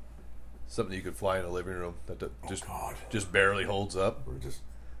microplanes. Something you could fly in a living room that just God. just barely holds up. Or just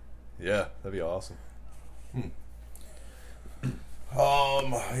Yeah, that'd be awesome.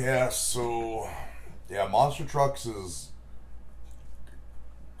 yeah, so yeah, Monster Trucks is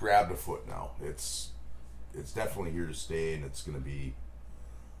grabbed a foot now. It's definitely here to stay, and it's gonna be,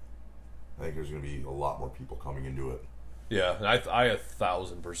 I think there's gonna be a lot more people coming into it. Yeah, and I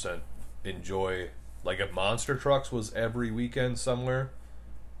 1,000% enjoy, like, if Monster Trucks was every weekend somewhere,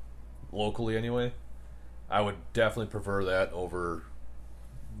 locally anyway, I would definitely prefer that over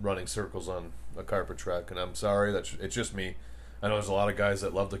running circles on a carpet track. And I'm sorry, it's just me. I know there's a lot of guys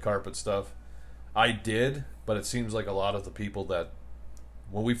that love the carpet stuff. I did, but it seems like a lot of the people that,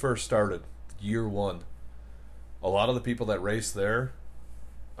 when we first started, year one, a lot of the people that race there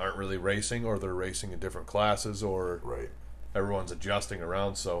aren't really racing, or they're racing in different classes, or Right. everyone's adjusting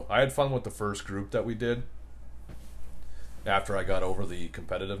around. So I had fun with the first group that we did after I got over the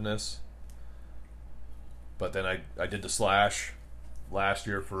competitiveness. But then I did the slash last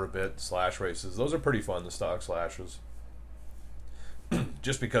year for a bit, slash races. Those are pretty fun, the stock slashes.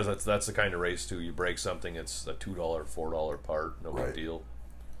 Just because that's the kind of race too. You break something, it's a $2, $4 part, no Right. big deal.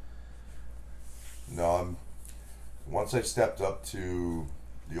 No, once I stepped up to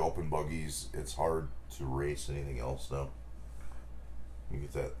the open buggies, it's hard to race anything else now. You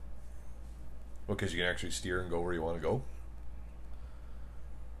get that. Because you can actually steer and go where you want to go.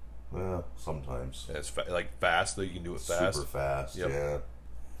 Sometimes. And it's like fast, that you can do it fast. Super fast, Yep. yeah.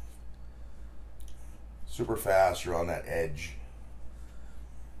 Super fast, you're on that edge.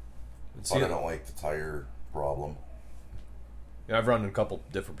 And But see, I don't like the tire problem. yeah, I've run in a couple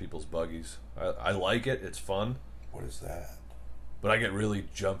different people's buggies. I like it, it's fun. What is that? But I get really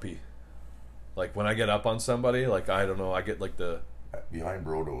jumpy. Like when I get up on somebody, like I don't know, I get like Behind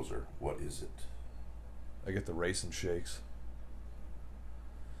Brodozer, what is it? I get the racing shakes.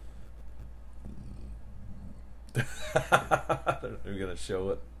 I'm gonna show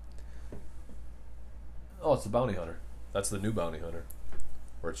it. Oh, it's the Bounty Hunter. That's the new Bounty Hunter,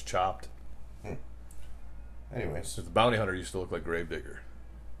 where it's chopped. Anyways, So the Bounty Hunter used to look like Gravedigger.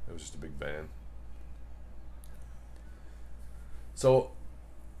 It was just a big van. So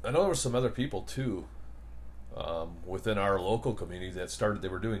I know there were some other people too, within our local community that started. They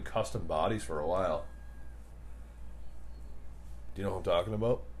were doing custom bodies for a while. Do you know what I'm talking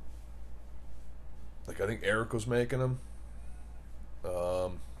about? Like I think Eric was making them.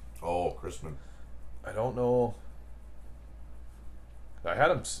 oh, Chrisman. I don't know. I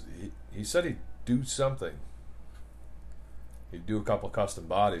had him. He said he'd do something. He'd do a couple custom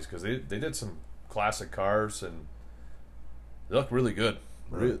bodies because they did some classic cars and they look really good.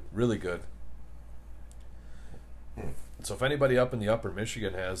 Really good. So if anybody up in the Upper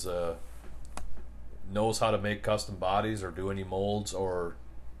Michigan has knows how to make custom bodies or do any molds or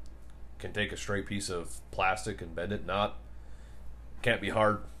can take a straight piece of plastic and bend it, can't be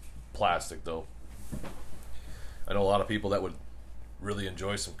hard plastic though. I know a lot of people that would really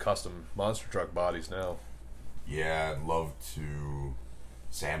enjoy some custom monster truck bodies now. Yeah, I'd love to.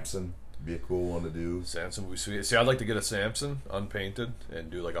 Samson. Be a cool one to do. Samson would be sweet. See, I'd like to get a Samson unpainted and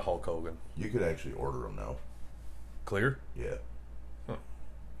do like a Hulk Hogan. You could actually order them now. Clear? Yeah. Huh.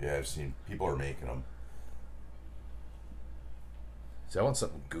 Yeah, I've seen people are making them. See, I want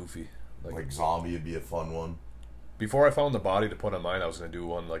something goofy. Like Zombie would be a fun one. Before I found the body to put on mine, I was going to do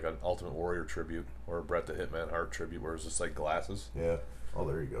one like an Ultimate Warrior tribute or a Bret the Hitman Hart tribute, where it's just like glasses. Yeah. Oh,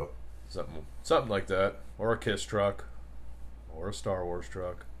 there you go. Something like that, or a Kiss truck, or a Star Wars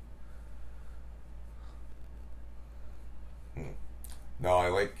truck. No, I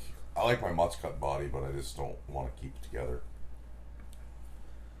like my Mutts cut body, but I just don't want to keep it together.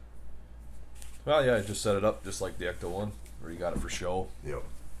 Well, yeah, I just set it up just like the Ecto one, where you got it for show. Yep.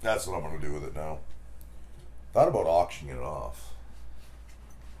 That's what I'm going to do with it now. Thought about auctioning it off.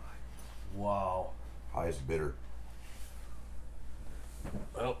 Wow. Highest bidder.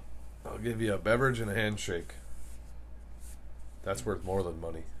 Well, I'll give you a beverage and a handshake. That's worth more than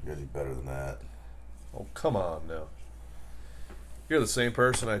money. You gotta do better than that. Oh, come on now. You're the same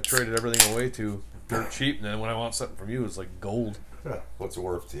person I traded everything away to dirt cheap, and then when I want something from you, it's like gold. What's it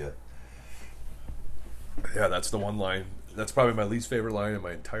worth to you? Yeah, that's the one line. That's probably my least favorite line in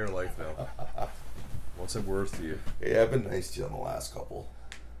my entire life now. What's it worth to you? Yeah, I've been nice to you on the last couple.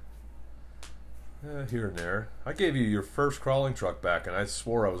 Here and there. I gave you your first crawling truck back, and I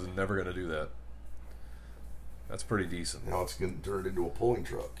swore I was never going to do that. That's pretty decent. Now it's getting turned into a pulling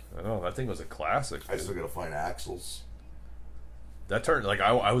truck. I know, that thing was a classic. I still gotta find axles. That turned, like,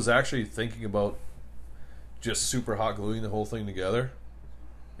 I was actually thinking about just super hot gluing the whole thing together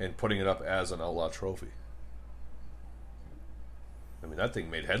and putting it up as an Outlaw trophy. I mean, that thing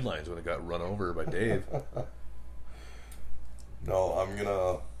made headlines when it got run over by Dave. No, I'm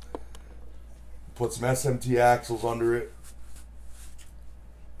gonna put some SMT axles under it.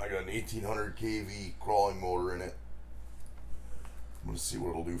 I got an 1800 kV crawling motor in it. I'm gonna see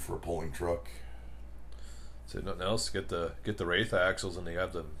what it'll do for a pulling truck. So nothing else, get the Wraith axles, and they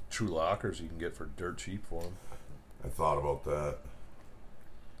have the true lockers you can get for dirt cheap for them. I thought about that.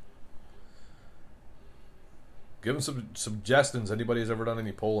 Give them some suggestions. Anybody who's ever done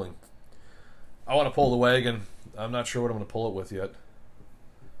any polling. I want to pull the wagon. I'm not sure what I'm going to pull it with yet.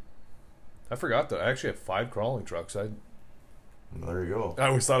 I forgot that I actually have 5 crawling trucks. There you go. I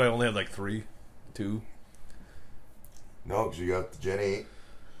always thought I only had like 3, 2. No, because you got the Gen 8,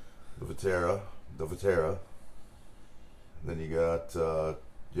 the Vitera. And then you got, do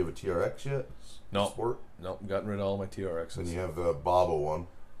you have a TRX yet? No. Sport? No, gotten rid of all my TRXs. Then you have the Babo one.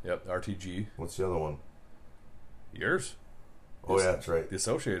 Yep, RTG. What's the other one? Yours? Oh, yeah, that's right. The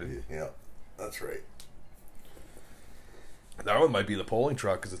Associated. Yeah, that's right. That one might be the polling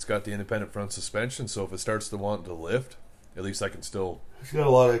truck because it's got the independent front suspension, so if it starts to want to lift, at least I can still... It's got a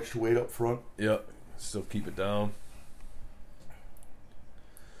lot of extra weight up front. Yeah, still keep it down.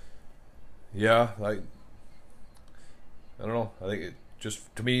 Yeah, I don't know. I think it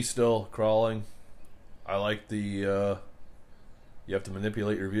just, to me, still crawling. I like the you have to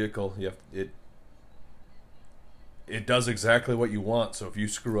manipulate your vehicle. It does exactly what you want. So if you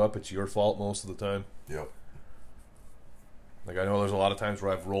screw up, it's your fault most of the time. Yep. Like, I know there's a lot of times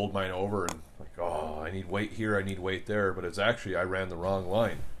where I've rolled mine over and like, oh, I need weight here, I need weight there, but it's actually I ran the wrong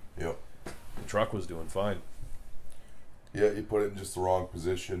line. Yep. The truck was doing fine. Yeah, you put it in just the wrong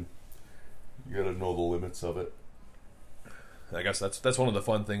position. You gotta know the limits of it. I guess that's one of the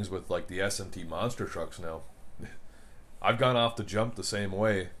fun things with like the SMT monster trucks now. I've gone off the jump the same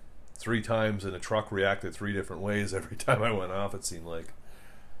way 3 times, and the truck reacted 3 different ways every time I went off, it seemed like.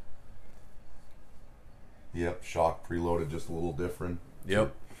 Yep, shock preloaded just a little different.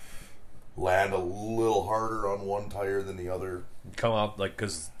 Yep. Land a little harder on one tire than the other. Come out, like,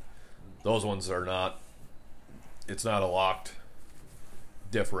 because those ones are not, it's not a locked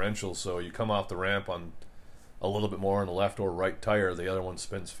differential, so you come off the ramp on a little bit more on the left or right tire, the other one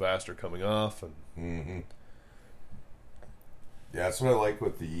spins faster coming off. And mm-hmm. Yeah, that's what I like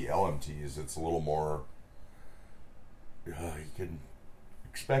with the LMTs. It's a little more, you can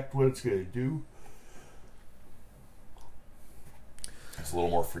expect what it's going to do. It's a little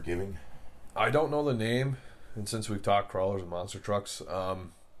more forgiving. I don't know the name, and since we've talked crawlers and monster trucks,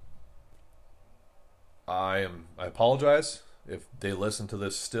 I apologize if they listen to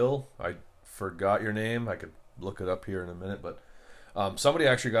this still. I forgot your name. I could look it up here in a minute, but somebody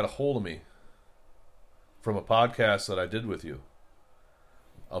actually got a hold of me from a podcast that I did with you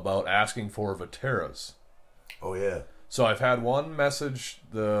about asking for Viteras. Oh, yeah. So I've had one message,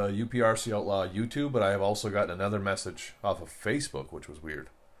 the UPRC Outlaw YouTube, but I have also gotten another message off of Facebook, which was weird.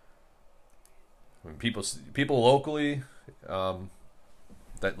 I mean, people locally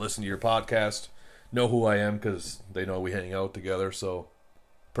that listen to your podcast know who I am because they know we hang out together. So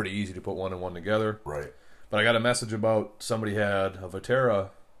pretty easy to put one and one together. Right. But I got a message about somebody had a Viterra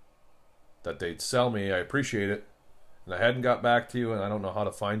that they'd sell me. I appreciate it. And I hadn't got back to you, and I don't know how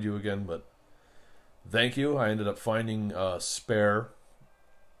to find you again, but thank you. I ended up finding a spare.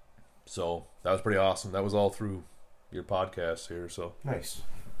 So that was pretty awesome. That was all through your podcast here. So Nice.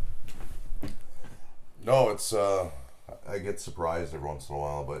 No, it's I get surprised every once in a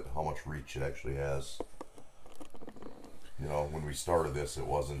while, but how much reach it actually has. You know, when we started this, it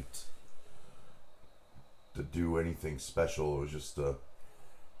wasn't to do anything special. It was just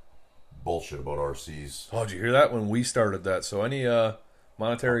bullshit about RCs. Oh, did you hear that when we started that? So any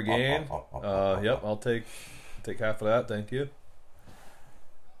monetary gain, yep, I'll take half of that. Thank you.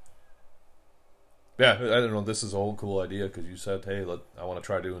 Yeah, I don't know. This is a whole cool idea because you said, "Hey, I want to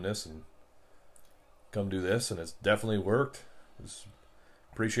try doing this and come do this," and it's definitely worked. Just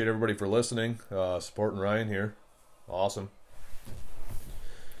appreciate everybody for listening, supporting Ryan here. Awesome.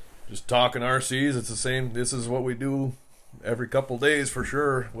 Just talking RCs. It's the same. This is what we do every couple days for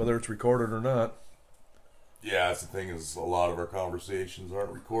sure, whether it's recorded or not. Yeah, that's the thing, is a lot of our conversations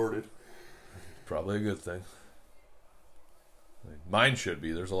aren't recorded. Probably a good thing. Mine should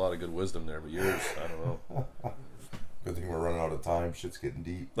be. There's a lot of good wisdom there, but yours, I don't know. Good thing we're running out of time. Shit's getting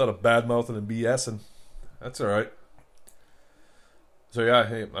deep. A lot of bad mouthing and BSing. That's all right. So yeah,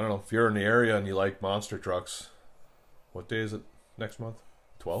 hey, I don't know if you're in the area and you like monster trucks. What day is it? Next month?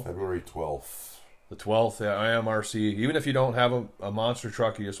 12th? February 12th. The 12th. Yeah, IMRC. Even if you don't have a monster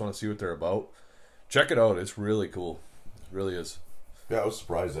truck, you just want to see what they're about. Check it out. It's really cool. It really is. Yeah, I was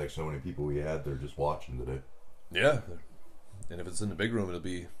surprised actually how many people we had there just watching today. Yeah. And if it's in the big room, it'll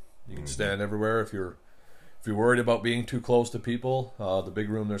be, you can stand everywhere. If you're worried about being too close to people, the big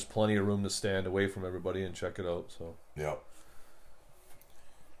room, there's plenty of room to stand away from everybody and check it out. So Yeah.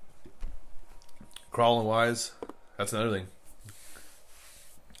 crawling wise, that's another thing.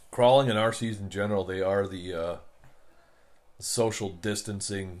 Crawling and RCs in general, they are the social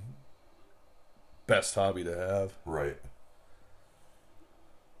distancing best hobby to have, Right.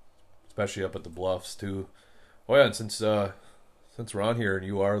 especially up at the bluffs too. Oh yeah, and since we're on here and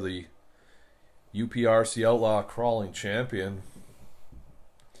you are the UPRC Outlaw Crawling Champion,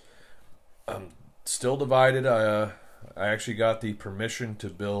 I'm still divided. I actually got the permission to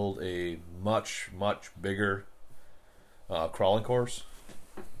build a much bigger crawling course,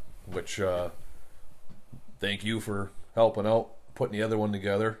 which thank you for helping out putting the other one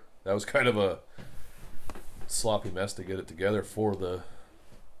together. That was kind of a sloppy mess to get it together for the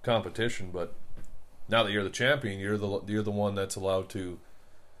competition, but now that you're the champion, you're the one that's allowed to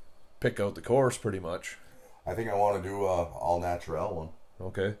pick out the course pretty much. I think I want to do a all natural one.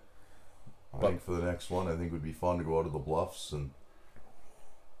 Okay. I think for the next one, I think it would be fun to go out to the bluffs and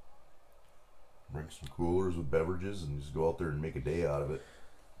bring some coolers with beverages and just go out there and make a day out of it.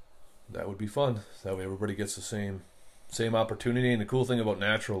 That would be fun. That way everybody gets the same opportunity. And the cool thing about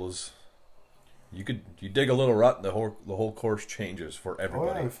natural is you dig a little rut and the whole course changes for Oh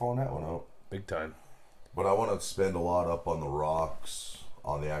everybody. yeah, we found that one out. Big time. But I want to spend a lot up on the rocks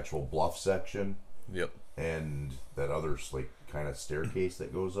on the actual bluff section Yep. and that other like kind of staircase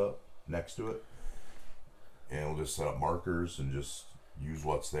that goes up next to it. And we'll just set up markers and just use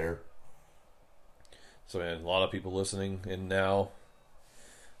what's there. So, man, a lot of people listening in now.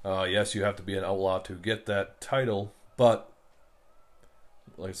 Yes, you have to be an outlaw to get that title, but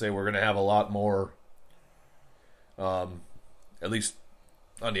like I say, we're going to have a lot more, at least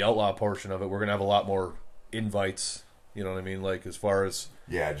on the outlaw portion of it, we're going to have a lot more invites, you know what I mean? Like, as far as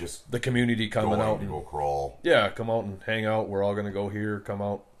Yeah, just the community coming going out to and go crawl. yeah, come out and hang out. We're all going to go here, come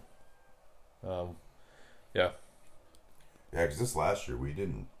out. Yeah. Yeah, because this last year we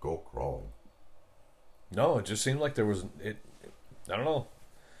didn't go crawling. No, it just seemed like there was, I don't know.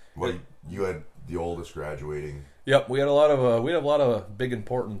 Well, you had the oldest graduating. Yep, we had a lot of big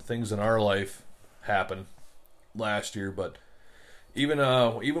important things in our life happen last year, but even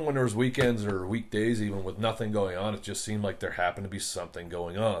when there was weekends or weekdays, even with nothing going on, it just seemed like there happened to be something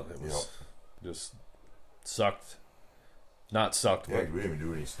going on. It was just sucked. Not sucked, Yeah, but we didn't even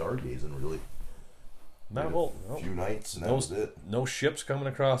do any stargazing really. not A few nights and that was it. no ships coming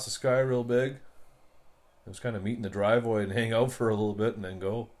across the sky real big. It was kind of meet in the driveway and hang out for a little bit and then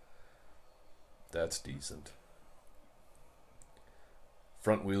go. That's decent.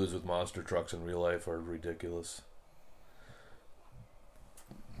 Front wheelies with monster trucks in real life are ridiculous.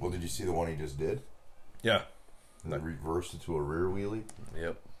 Well, did you see the one he just did? Yeah. And then reversed it to a rear wheelie?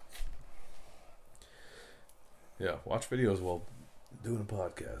 Yep. Yeah, watch videos while doing a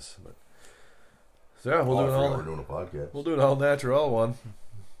podcast. But so yeah, We're doing a podcast. we'll do an all natural one.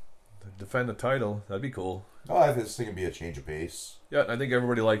 defend the title. That'd be cool. Oh, I just think it'd be a change of pace. Yeah, I think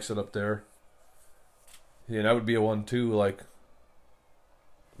everybody likes it up there. Yeah, that would be a one too. Like,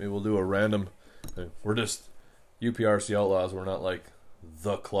 maybe we'll do a random. We're just UPRC Outlaws. We're not like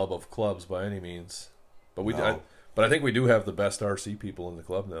the club of clubs by any means, but but I think we do have the best RC people in the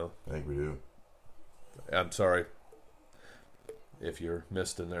club now. I think we do. I'm sorry if you're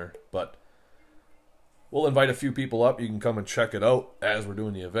missed in there, but we'll invite a few people up. You can come and check it out as we're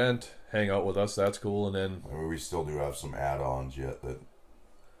doing the event. Hang out with us. That's cool. And then I mean, we still do have some add-ons yet that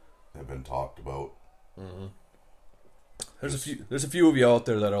have been talked about. mm-hmm. There's a few of you out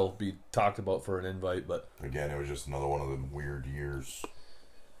there that'll be talked about for an invite, but again, it was just another one of them weird years.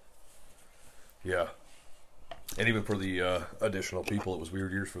 Yeah, and even for the additional people, it was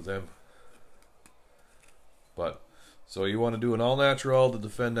weird years for them. But so you want to do an all natural to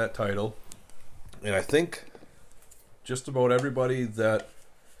defend that title, and I think just about everybody that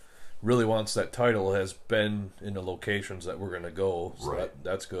really wants that title has been in the locations that we're going to go. So right.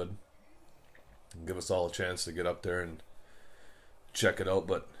 That's good. Give us all a chance to get up there and check it out.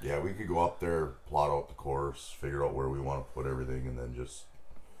 But yeah, we could go up there, plot out the course, figure out where we want to put everything, and then just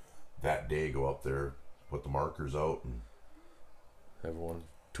that day go up there, put the markers out, and everyone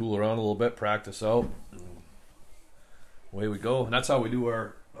tool around a little bit, practice out, and away we go. And that's how we do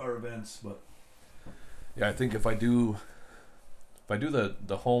our events. But yeah, I think if I do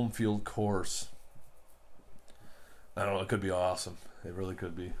the home field course, I don't know, it could be awesome. It really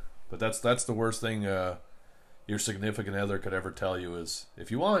could be. But that's the worst thing your significant other could ever tell you is,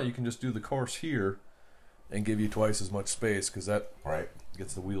 if you want, you can just do the course here and give you twice as much space, because that right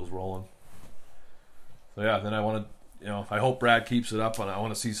gets the wheels rolling. So yeah, then I want to, I hope Brad keeps it up, and I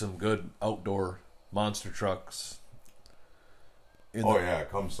want to see some good outdoor monster trucks.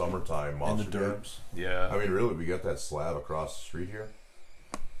 Come summertime, monster in the dirt. jams. Yeah. I mean, really, we got that slab across the street here.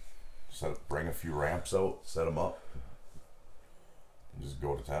 Bring a few ramps out, set them up, and just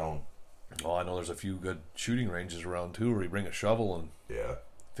go to town. Well, I know there's a few good shooting ranges around too, where you bring a shovel and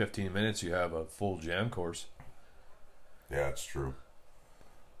 15 minutes you have a full jam course. Yeah, it's true.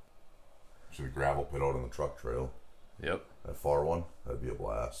 So the gravel pit out on the truck trail. Yep. That far one, that'd be a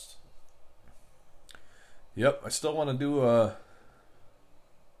blast. Yep. I still want to do a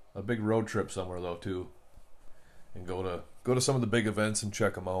big road trip somewhere though too, and go to some of the big events and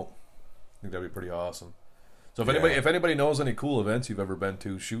check them out. I think that'd be pretty awesome. So if anybody knows any cool events you've ever been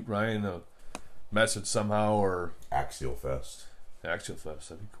to, shoot Ryan a message somehow, or Axial Fest. Axial Fest,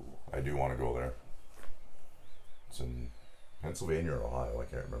 that'd be cool. I do want to go there. It's in Pennsylvania or Ohio, I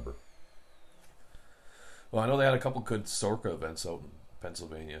can't remember. Well, I know they had a couple good Sorka events out in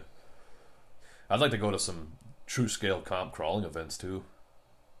Pennsylvania. I'd like to go to some true scale comp crawling events too,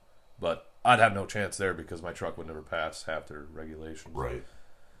 but I'd have no chance there because my truck would never pass half their regulations. Right.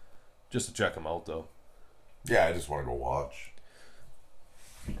 Just to check them out though. Yeah, I just want to go watch.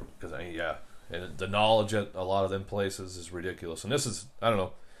 Because and the knowledge at a lot of them places is ridiculous. And this is, I don't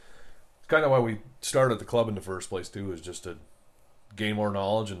know, it's kind of why we started the club in the first place too, is just to gain more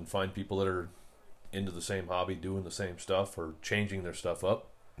knowledge and find people that are into the same hobby, doing the same stuff or changing their stuff up.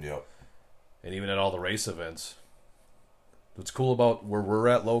 Yep. And even at all the race events. What's cool about where we're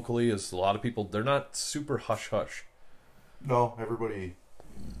at locally is a lot of people, they're not super hush-hush. No, everybody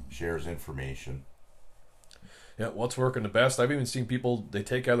shares information. Yeah, what's working the best? I've even seen people, they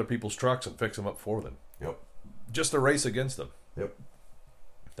take other people's trucks and fix them up for them. Yep. Just to race against them. Yep.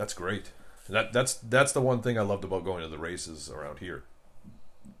 That's great. That's the one thing I loved about going to the races around here.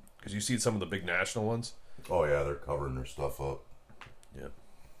 Because you see some of the big national ones. Oh yeah, they're covering their stuff up. Yep.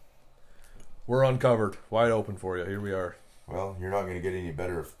 We're uncovered, wide open for you. Here we are. Well, you're not going to get any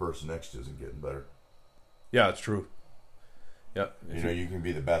better if the person next to you isn't getting better. Yeah, it's true. Yeah. You can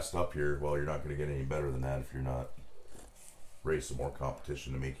be the best up here. Well, you're not going to get any better than that if you're not racing more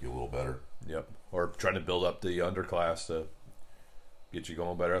competition to make you a little better. Yep. Or trying to build up the underclass to get you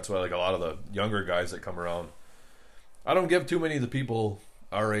going better. That's why, like, a lot of the younger guys that come around, I don't give too many of the people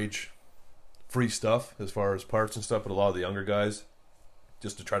our age free stuff as far as parts and stuff, but a lot of the younger guys,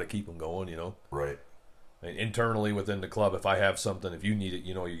 just to try to keep them going, Right. And internally within the club, if I have something, if you need it,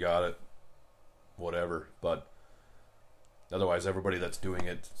 you got it, whatever. But otherwise, everybody that's doing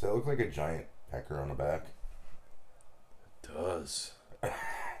it. Does that look like a giant pecker on the back? It does.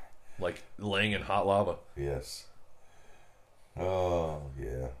 Like laying in hot lava. Yes. Oh,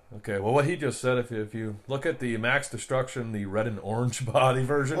 yeah. Okay, well, what he just said, if you look at the Max Destruction, the red and orange body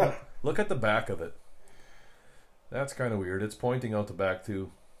version, look at the back of it. That's kind of weird. It's pointing out the back,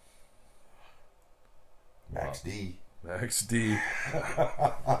 too. Max D. Max D.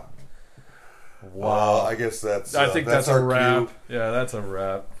 Wow. I guess that's. I think that's a wrap. cue. Yeah, that's a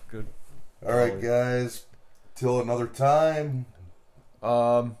wrap. good. All right, guys. Till another time.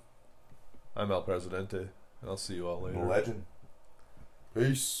 I'm El Presidente. I'll see you all later. Legend.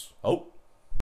 Peace. Oh.